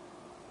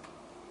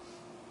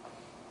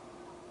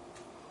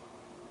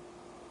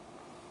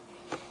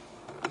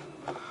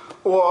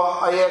 Or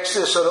I ask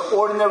this, are the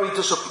ordinary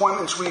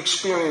disappointments we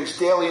experience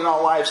daily in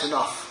our lives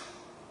enough?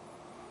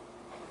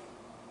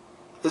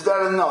 Is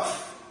that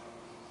enough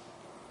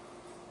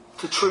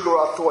to trigger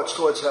our thoughts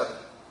towards heaven?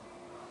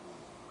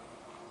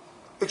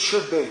 It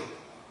should be.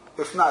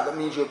 If not, that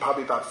means you're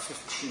probably about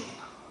 15.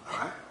 All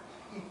right?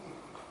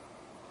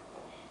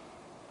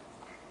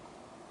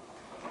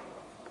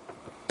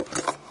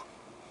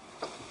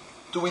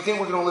 Do we think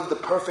we're going to live the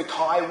perfect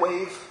high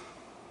wave?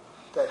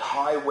 That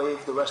high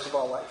wave the rest of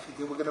our life? You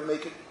think we're going to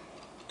make it?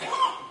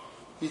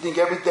 You think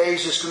every day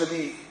is just going to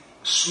be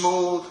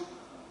smooth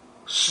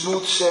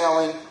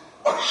sailing,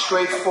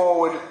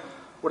 straightforward,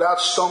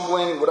 without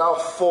stumbling,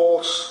 without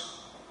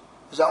faults?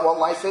 Is that what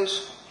life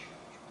is?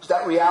 Is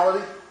that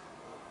reality?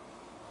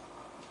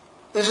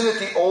 Isn't it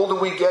the older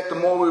we get, the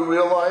more we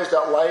realize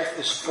that life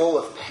is full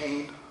of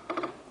pain?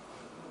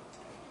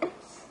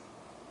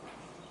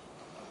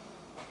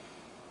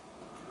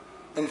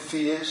 And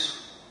fears?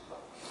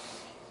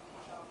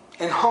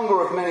 And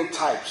hunger of many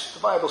types.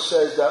 The Bible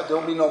says that there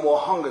will be no more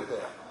hunger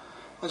there.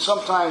 And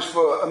sometimes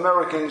for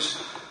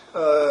Americans,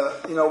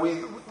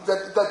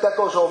 that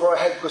goes over our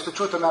head, because the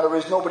truth of the matter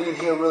is nobody in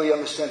here really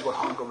understands what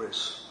hunger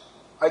is.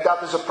 I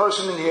doubt there's a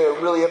person in here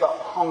really ever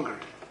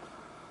hungered.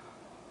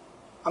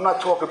 I'm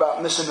not talking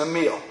about missing a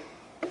meal.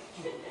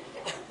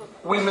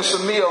 We miss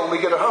a meal and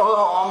we get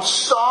I'm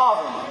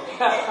starving.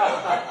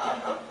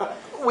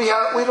 We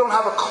don't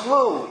have a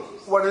clue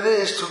what it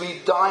is to be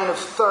dying of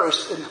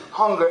thirst and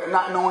hunger and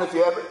not knowing if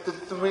you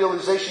have the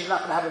realization you're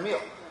not going to have a meal.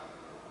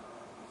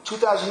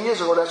 2,000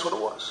 years ago, that's what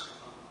it was.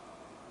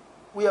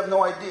 We have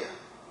no idea.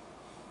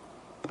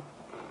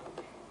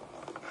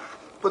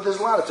 But there's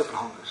a lot of different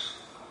hungers.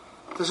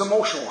 There's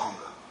emotional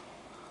hunger.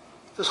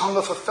 There's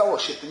hunger for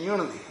fellowship and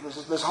unity.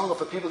 There's hunger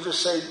for people to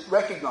just say,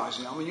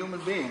 recognizing I'm a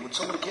human being with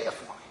someone to care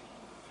for me.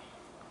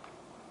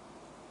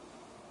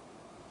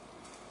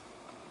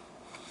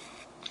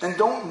 And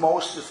don't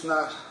most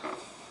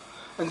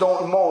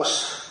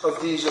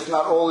of these, if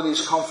not all of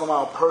these, come from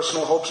our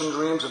personal hopes and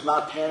dreams of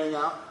not panning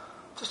out?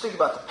 Just think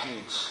about the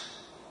pains.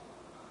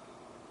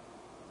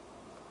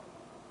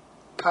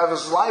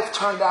 Has life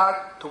turned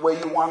out the way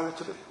you wanted it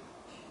to be?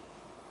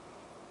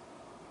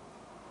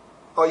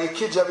 Are your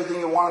kids everything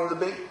you want them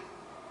to be?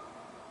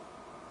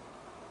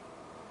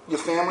 Your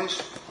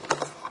families?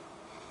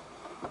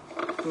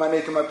 Am I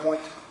making my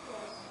point?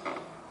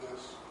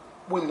 Yes.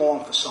 We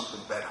long for something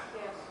better.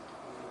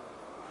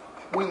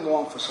 We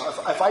long for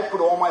something. If I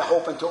put all my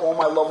hope into all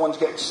my loved ones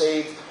getting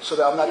saved so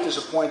that I'm not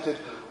disappointed,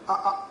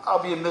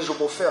 I'll be a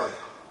miserable failure.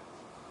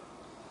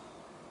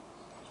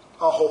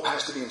 Our hope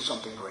has to be in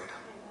something greater.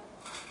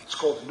 It's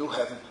called a new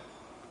heaven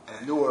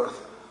and a new earth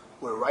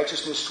where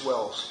righteousness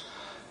dwells,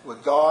 where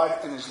God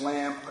and His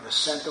Lamb are the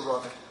center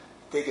of it.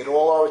 They get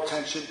all our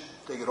attention.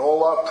 They get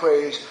all our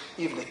praise.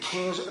 Even the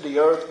kings of the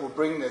earth will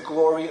bring their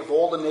glory of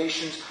all the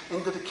nations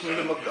into the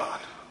kingdom of God.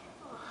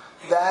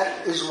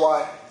 That is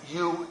what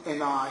you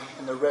and I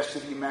and the rest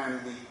of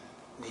humanity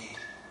need.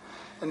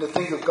 And to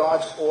think of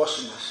God's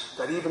awesomeness,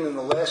 that even in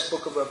the last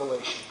book of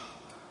Revelation,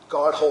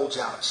 God holds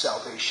out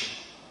salvation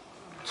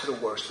to the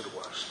worst of the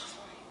worst.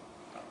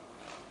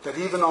 That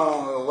even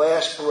on the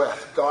last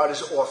breath, God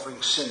is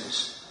offering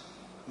sinners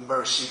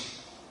mercy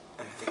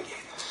and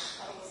forgiveness.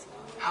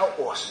 How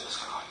awesome is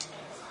God?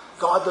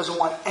 God doesn't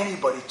want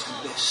anybody to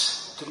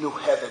miss the new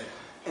heaven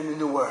and the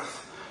new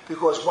earth,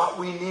 because what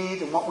we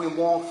need and what we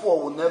long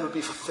for will never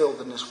be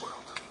fulfilled in this world.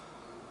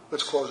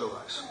 Let's close our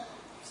eyes.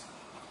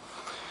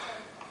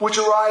 With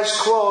your eyes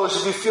closed,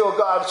 if you feel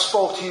God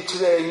spoke to you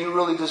today and you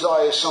really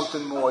desire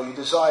something more, you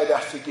desire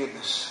that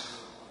forgiveness.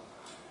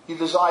 You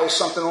desire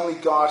something only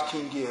God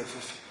can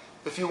give.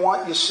 If you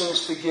want your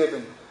sins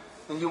forgiven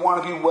and you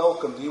want to be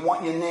welcomed, you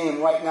want your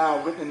name right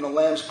now written in the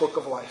Lamb's Book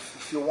of Life,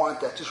 if you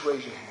want that, just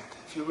raise your hand.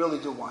 If you really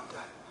do want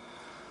that,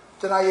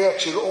 then I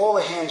ask you, all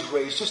the hands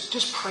raised,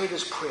 just pray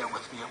this prayer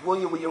with me. Will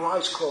you, with your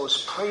eyes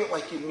closed, pray it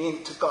like you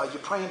mean to God.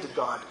 You're praying to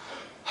God.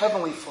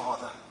 Heavenly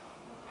Father,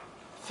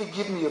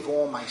 forgive me of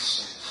all my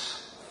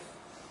sins.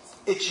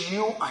 It's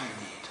you I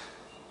need.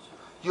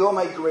 You're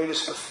my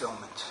greatest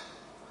fulfillment.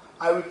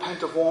 I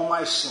repent of all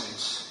my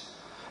sins.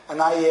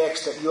 And I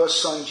ask that your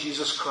Son,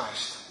 Jesus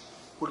Christ,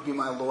 would be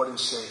my Lord and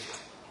Savior.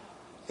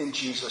 In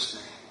Jesus'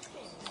 name.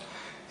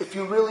 If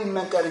you really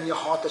meant that in your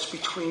heart, that's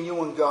between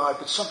you and God,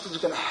 but something's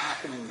going to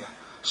happen in you.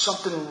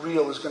 Something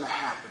real is going to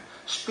happen.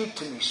 Speak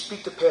to me.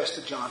 Speak to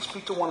Pastor John.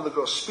 Speak to one of the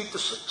girls. Speak to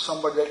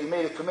somebody that you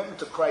made a commitment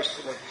to Christ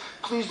today.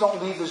 Please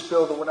don't leave this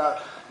building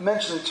without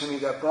mentioning to me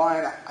that,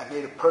 Brian, I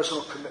made a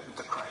personal commitment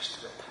to Christ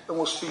today. And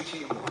we'll speak to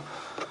you more.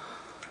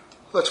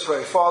 Let's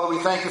pray. Father,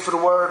 we thank you for the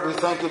word. We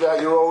thank you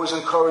that you're always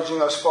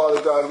encouraging us,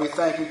 Father God. We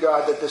thank you,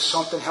 God, that there's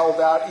something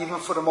held out, even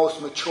for the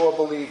most mature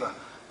believer,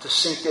 to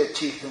sink their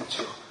teeth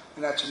into.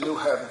 And that's a new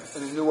heaven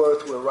and a new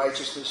earth where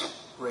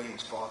righteousness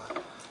reigns,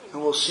 Father.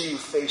 And we'll see you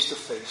face to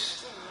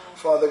face.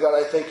 Father God,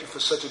 I thank you for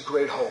such a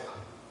great hope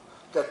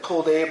that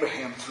pulled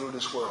Abraham through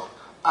this world,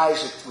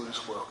 Isaac through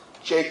this world,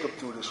 Jacob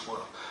through this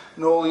world,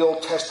 and all the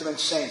Old Testament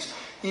saints.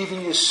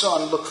 Even your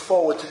Son looked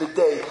forward to the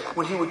day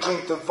when he would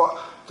drink the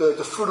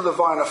fruit of the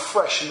vine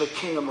afresh in the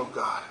kingdom of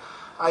God.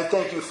 I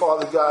thank you,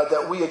 Father God,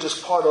 that we are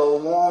just part of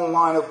a long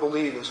line of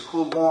believers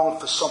who long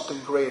for something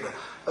greater.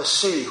 A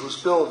city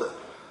whose builder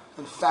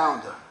and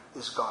founder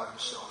is God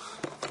Himself.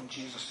 In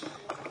Jesus'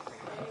 name.